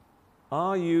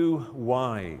Are you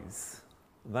wise?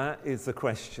 That is the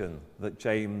question that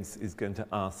James is going to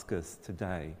ask us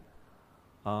today.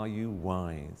 Are you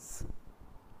wise?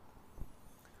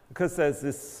 Because there's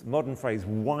this modern phrase,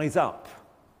 wise up,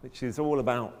 which is all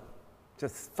about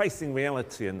just facing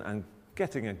reality and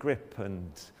getting a grip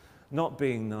and not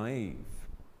being naive.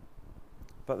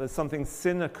 But there's something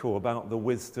cynical about the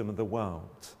wisdom of the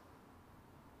world.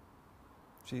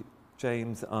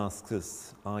 James asks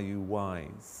us, are you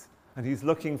wise? And he's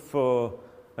looking for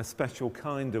a special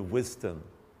kind of wisdom,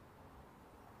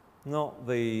 not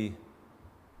the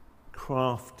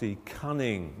crafty,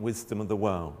 cunning wisdom of the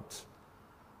world,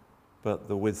 but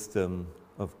the wisdom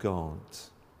of God.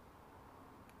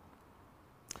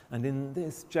 And in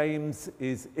this, James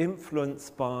is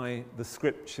influenced by the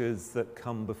scriptures that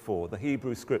come before, the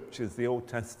Hebrew scriptures, the Old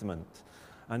Testament,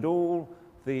 and all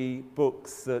the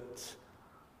books that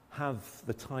have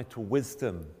the title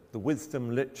Wisdom, the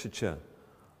wisdom literature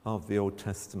of the Old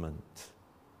Testament.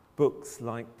 Books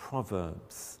like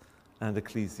Proverbs and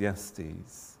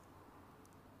Ecclesiastes.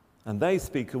 And they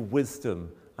speak of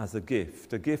wisdom as a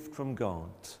gift from God,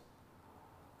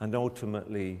 and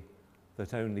ultimately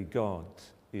that only God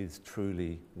is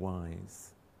truly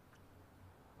wise.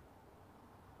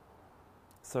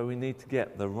 So we need to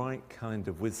get the right kind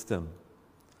of wisdom,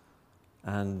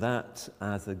 and that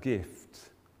as a gift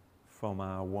from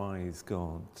our wise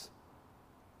God.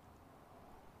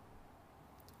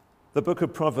 The book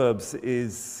of Proverbs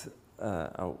is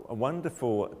a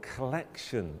wonderful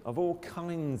collection of all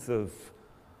kinds of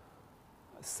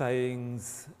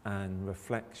sayings and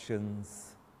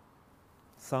reflections,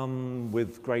 some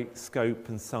with great scope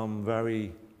and some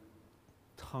very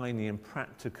tiny and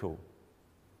practical.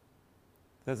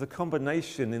 There's a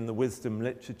combination in the wisdom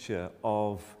literature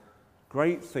of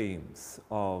great themes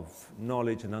of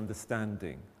knowledge and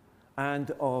understanding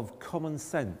and of common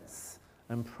sense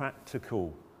and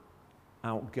practical,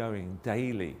 outgoing,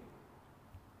 daily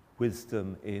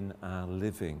wisdom in our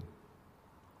living.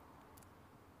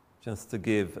 Just to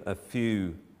give a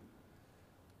few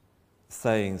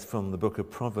sayings from the book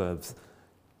of Proverbs.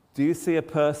 Do you see a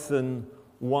person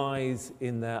wise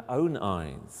in their own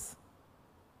eyes?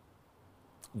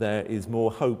 There is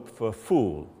more hope for a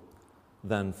fool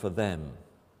than for them.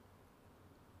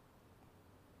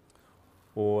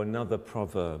 Or another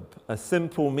proverb, a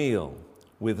simple meal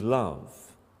with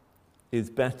love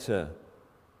is better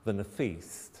than a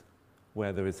feast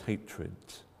where there is hatred.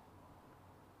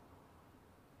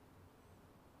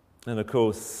 And of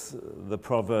course, the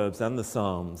Proverbs and the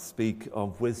Psalms speak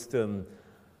of wisdom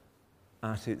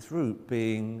at its root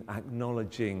being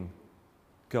acknowledging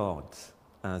God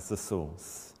as the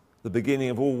source. The beginning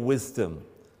of all wisdom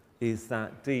is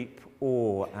that deep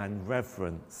awe and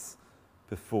reverence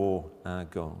before our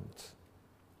God.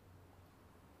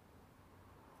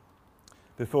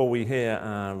 Before we hear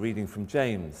our reading from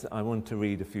James, I want to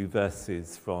read a few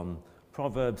verses from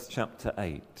Proverbs chapter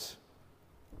 8,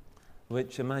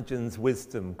 which imagines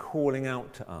wisdom calling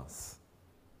out to us.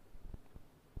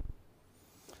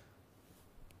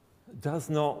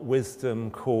 Does not wisdom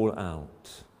call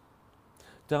out?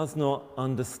 Does not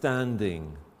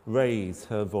understanding raise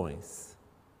her voice?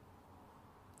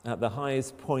 At the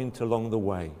highest point along the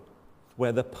way,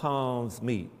 where the paths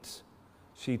meet,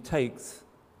 she takes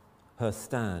her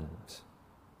stand.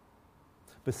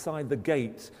 Beside the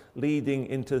gate leading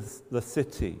into the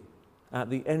city, at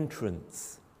the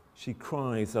entrance, she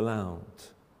cries aloud.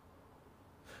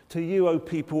 To you, O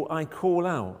people, I call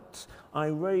out. I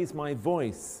raise my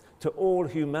voice to all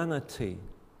humanity.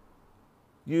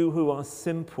 You who are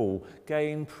simple,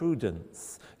 gain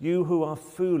prudence. You who are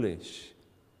foolish,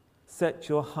 set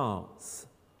your hearts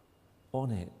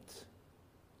on it.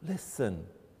 Listen,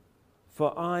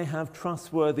 for I have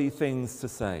trustworthy things to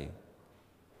say.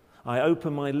 I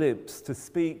open my lips to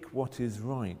speak what is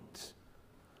right.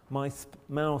 My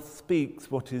mouth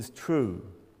speaks what is true.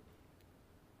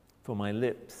 For my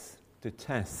lips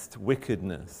detest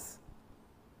wickedness.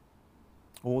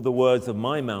 All the words of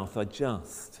my mouth are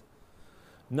just.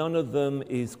 None of them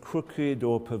is crooked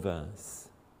or perverse.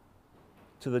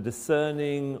 To the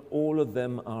discerning, all of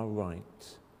them are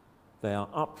right. They are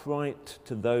upright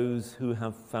to those who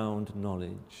have found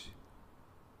knowledge.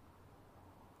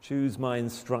 Choose my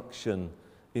instruction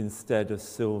instead of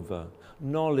silver,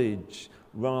 knowledge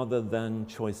rather than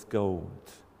choice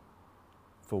gold.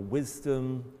 For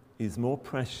wisdom is more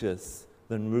precious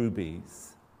than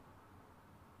rubies,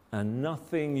 and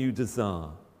nothing you desire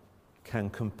can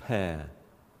compare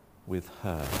with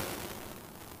her.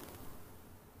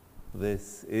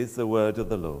 This is the word of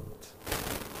the Lord.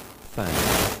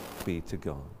 Thanks be to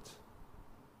God.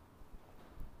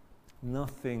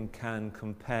 Nothing can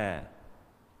compare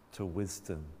to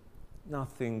wisdom.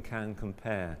 Nothing can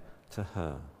compare to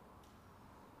her.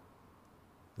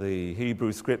 The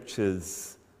Hebrew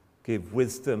scriptures give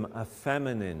wisdom a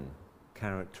feminine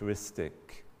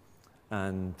characteristic,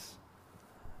 and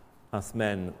us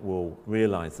men will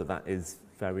realize that that is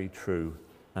very true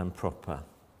and proper.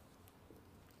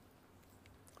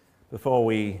 Before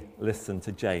we listen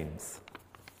to James,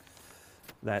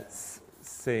 let's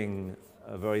sing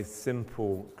a very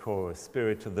simple chorus,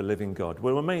 Spirit of the Living God.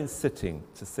 We'll remain sitting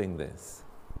to sing this.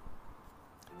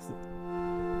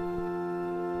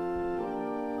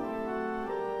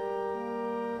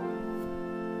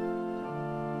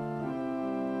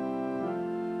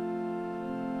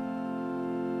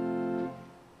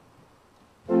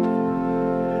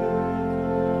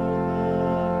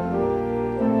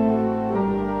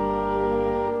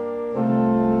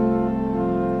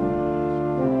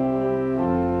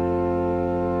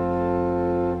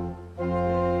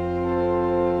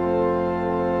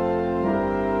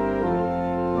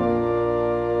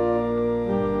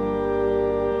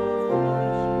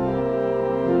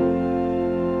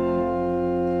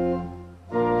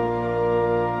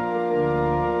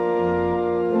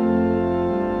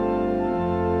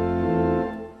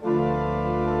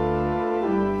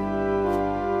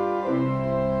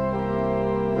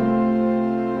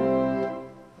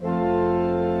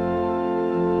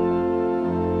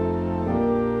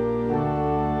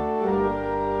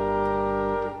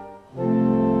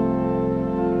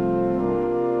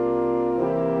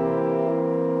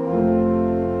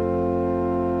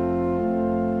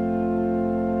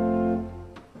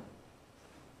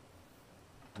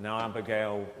 Now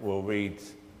Abigail will read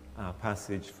our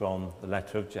passage from the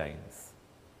letter of James.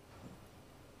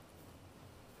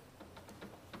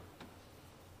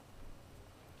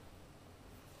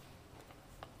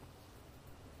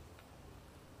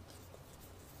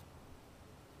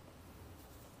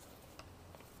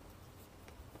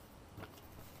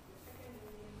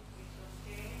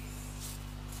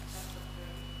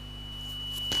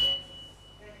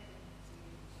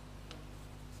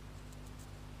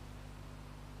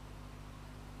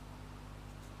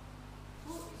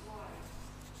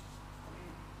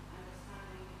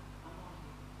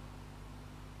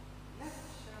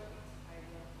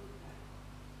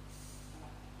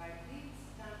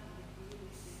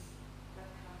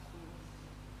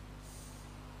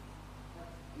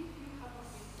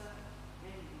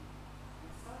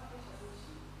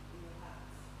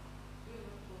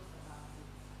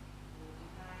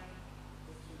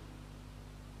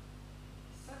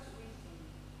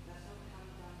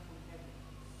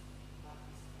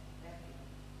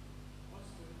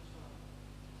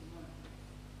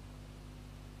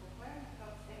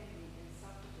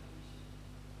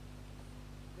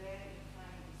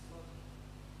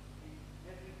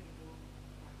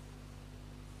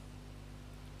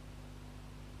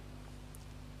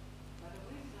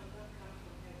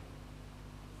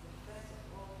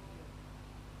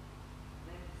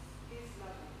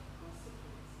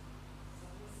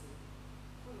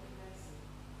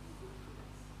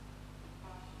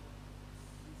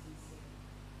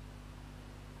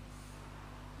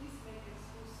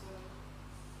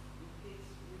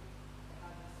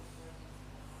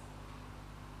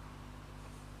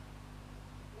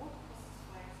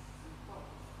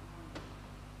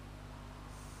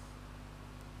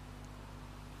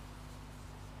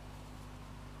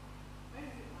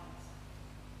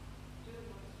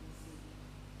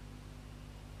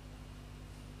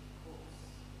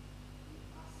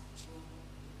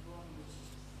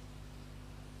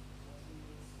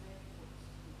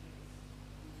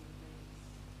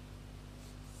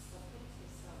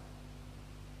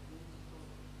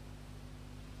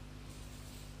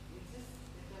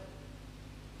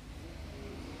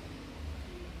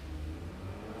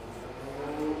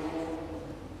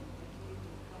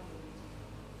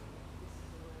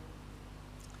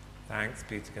 Thanks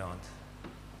be to God.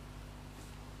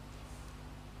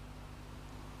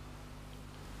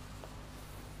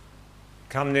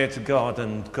 Come near to God,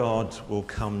 and God will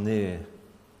come near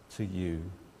to you.